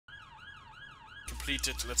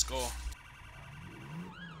completed. Let's go.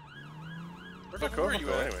 Where'd the car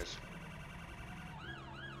go at? anyways?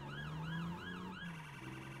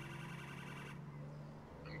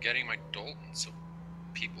 I'm getting my Dalton so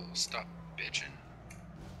people will stop bitching.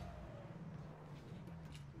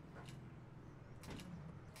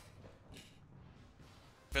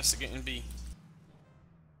 Investigating B.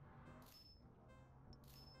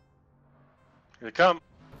 Here they come.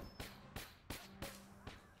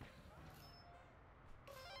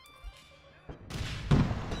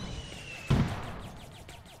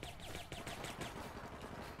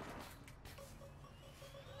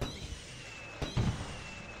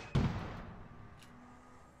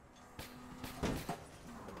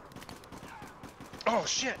 Oh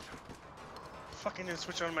shit! Fucking didn't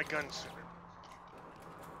switch on my guns.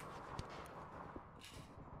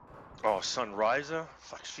 Oh, Sunriser?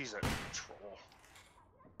 Fuck, she's a troll.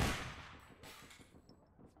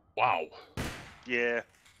 Wow. Yeah.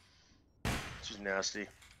 She's nasty.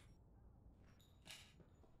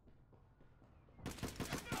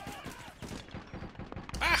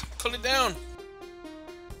 Ah! Pull it down!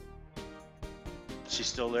 She's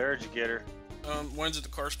still there? Did you get her? One's at the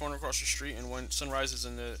car spawner across the street, and one Sunrise is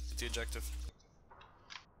in the objective.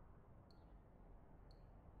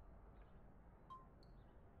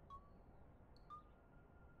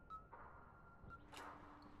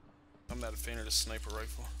 I'm not a fan of the sniper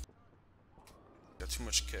rifle. Got too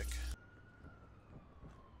much kick.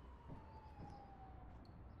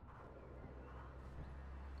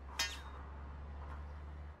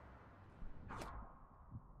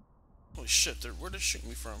 Holy shit, where they shooting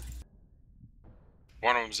me from?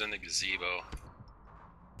 One of them's in the gazebo.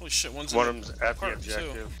 Holy shit, one's One in of them's the at the park,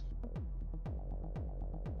 objective. too.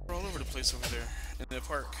 We're all over the place over there, in the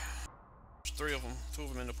park. There's 3 of them, 2 of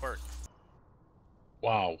them in the park.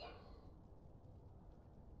 Wow.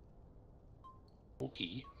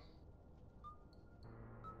 Okay.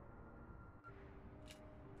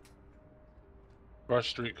 Cross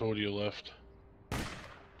street, Cody, you left.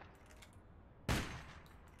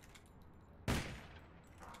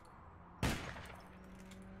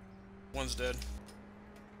 One's dead.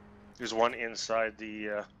 There's one inside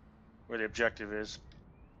the, where the objective is.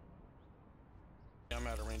 Yeah, I'm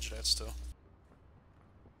out of range of that still.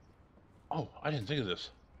 Oh, I didn't think of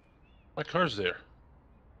this. My car's there.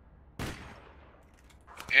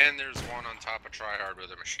 And there's one on top of Tryhard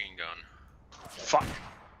with a machine gun. Fuck.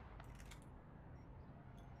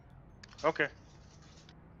 Okay.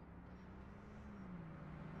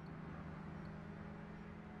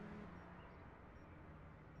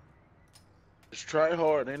 Just try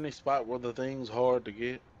hard any spot where the thing's hard to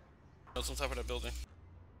get. That's on top of that building.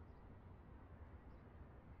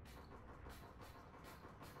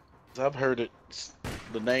 I've heard it's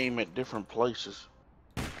the name at different places.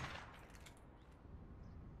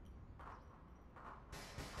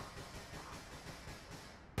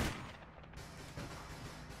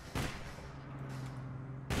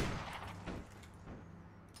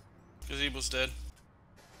 Gazebo's dead.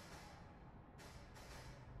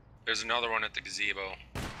 There's another one at the gazebo.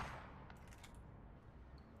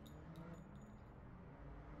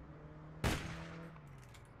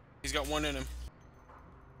 He's got one in him.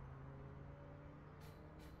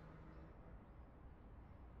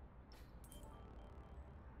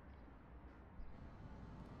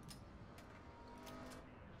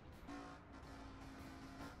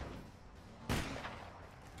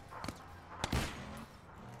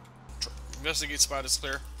 Investigate spot is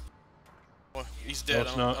clear. Well, he's dead.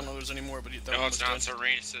 No, I don't know if there's any more, but that No, one it's was not. dead.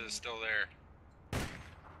 Serenus is still there.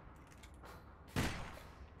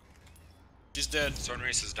 She's dead.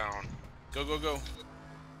 Serenus is down. Go, go, go.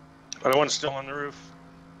 Other one's still on the roof.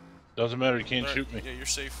 Doesn't matter, you can't Alright, shoot me. Yeah, you're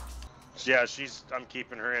safe. Yeah, I'm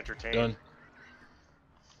keeping her entertained. Done.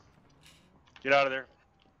 Get out of there.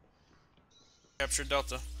 Capture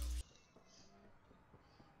Delta.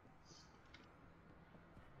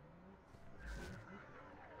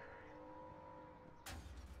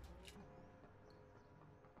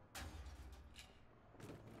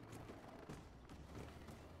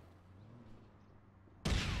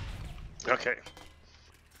 Okay.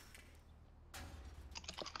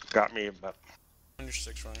 Got me about. On your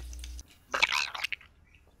 6, Ryan.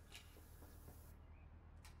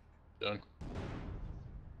 Done.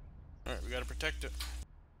 Alright, we gotta protect it.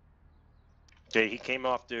 Okay, she came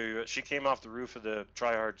off the roof of the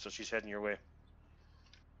Tryhard, so she's heading your way.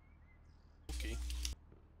 Okay.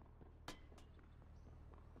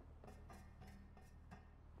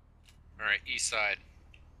 Alright, east side.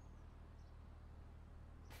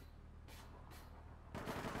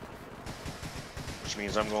 Which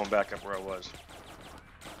means I'm going back up where I was.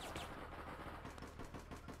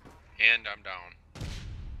 And I'm down.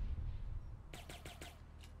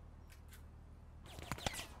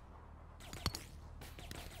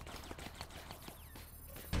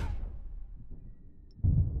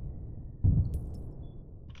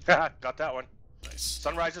 Got that one. Nice.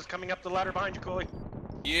 Sunrise is coming up the ladder behind you, Coley.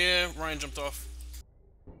 Yeah, Ryan jumped off.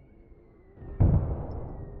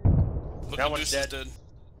 Look, That one's Deuce is dead.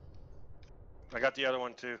 I got the other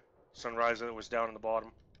one too. Sunrise that was down in the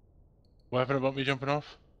bottom. What happened about me jumping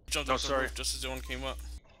off? Jumped No, off the sorry. roof just as the one came up.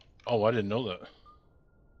 Oh, I didn't know that.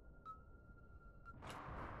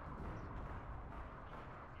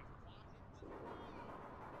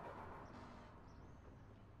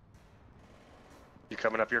 You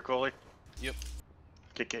coming up here, Coley? Yep.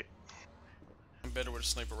 Kick. I'm better with a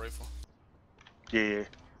sniper rifle. Yeah.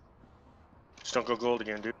 Just don't go gold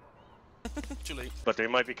again, dude. Too late. But they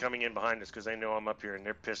might be coming in behind us because they know I'm up here and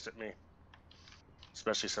they're pissed at me.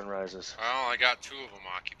 Especially Sunrises. Well, I got 2 of them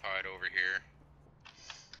occupied over here.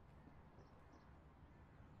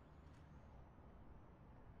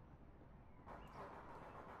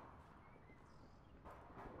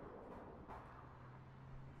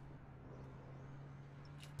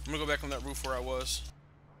 I'm gonna go back on that roof where I was.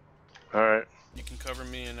 Alright. You can cover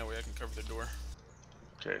me, and that way I can cover the door.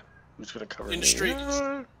 Okay. Who's gonna cover In me? the street.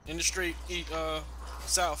 In the street,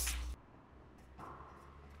 south.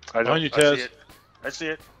 I Behind you, I see Taz. it. I see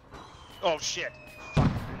it. Oh shit.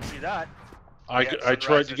 Fuck, didn't see that. I Yeah,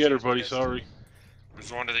 tried to get her, Sunrise buddy. is Sorry.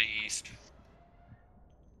 There's one to the east.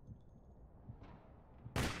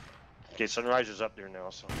 Okay, Sunrise is up there now,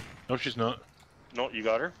 so. No, she's not. No, you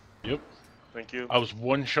got her? Yep. Thank you. I was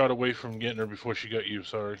one shot away from getting her before she got you.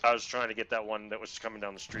 Sorry. I was trying to get that one that was coming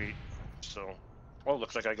down the street, so. Oh,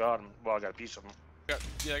 looks like I got him. Well, I got a piece of him.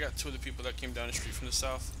 I got 2 of the people that came down the street from the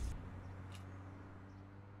south.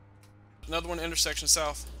 Another one intersection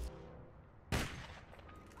south.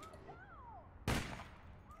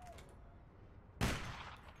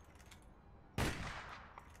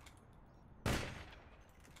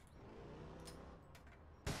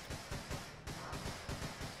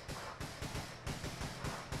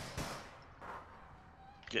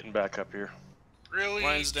 Getting back up here. Really?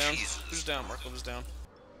 Ryan's down. Jesus. Who's down? Marco was down.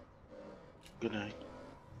 Good night.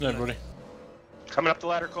 Yeah, buddy. Coming up the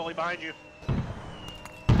ladder, Coley, behind you.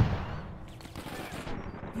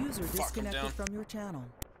 User Fuck, I'm disconnected down. from your channel.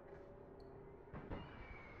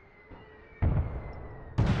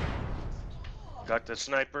 Got the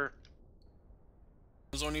sniper.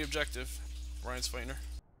 Who's on the objective? Ryan's fighting her.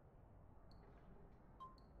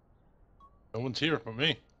 No one's here but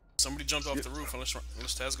me. Somebody jumped off the roof unless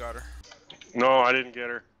Taz got her. No, I didn't get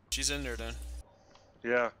her. She's in there then.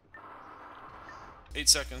 Yeah. 8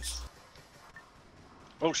 seconds.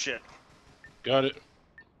 Oh shit. Got it.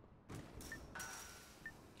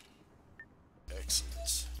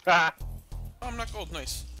 Excellent. Ah! Oh, I'm not gold.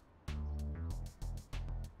 Nice.